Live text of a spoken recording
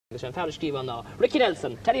Agus an fáil scríomh ná Ricky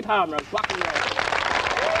Nelson, Teddie Palmer, Rock and Roll.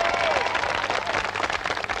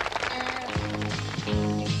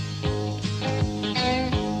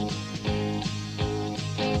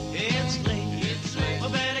 It's late, we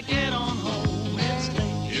better get on home. It's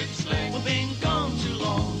late, we've been gone too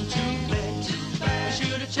long, too bad. We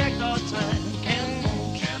should have checked our time,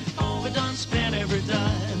 can't phone, we done spent every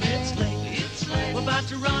dime. It's late, we're about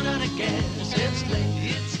to run out of gas. It's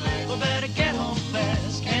late, we better get home fast.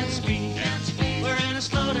 Can't speak, we're in a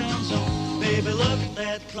slow down zone. Baby, look at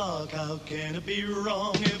that clock, how can it be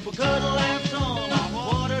wrong? If we could have left on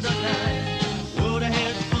quarter to 9, would have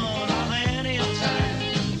had fun plenty of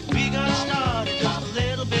time. We got started just a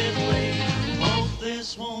little bit late. Hope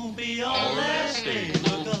this won't be our last day.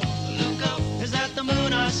 Look up, is that the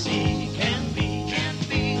moon I see? Can be,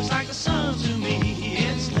 it's like the sun to me.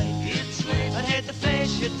 It's late, I'd hate to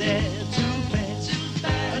face your dad. Too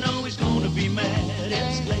bad, I know he's gonna be mad.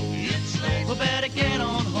 It's late, we better get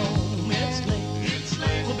on home. It's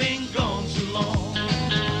late, we've been gone too long.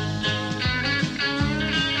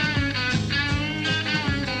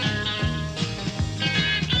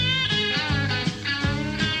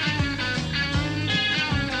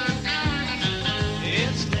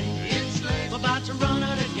 It's late, we're about to run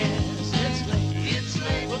out of gas. It's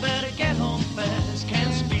late, we better get home fast.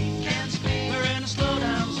 Can't speak, we're in a slow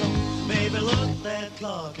down zone. Baby, look at that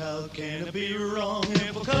clock, how can it be wrong?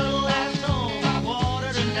 If we could have left home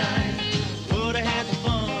quarter to 9, would have had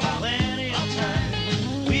fun plenty of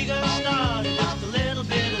time. We got started just a little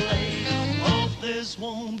bit late. Hope this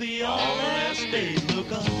won't be our last day.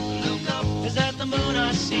 Look up, is that the moon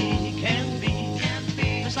I see? Can be,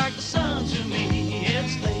 it's like the sun to me.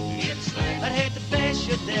 It's late, I'd hate to face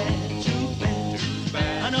your dad. Too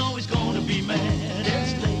bad, I know he's gonna be mad.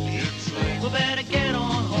 It's late, we better get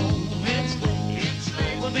on home. It's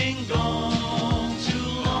late, we've been gone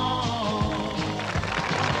too long.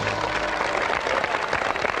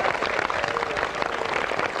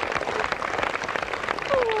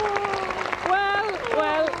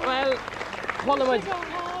 Well, Hollywood.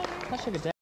 That's a good day.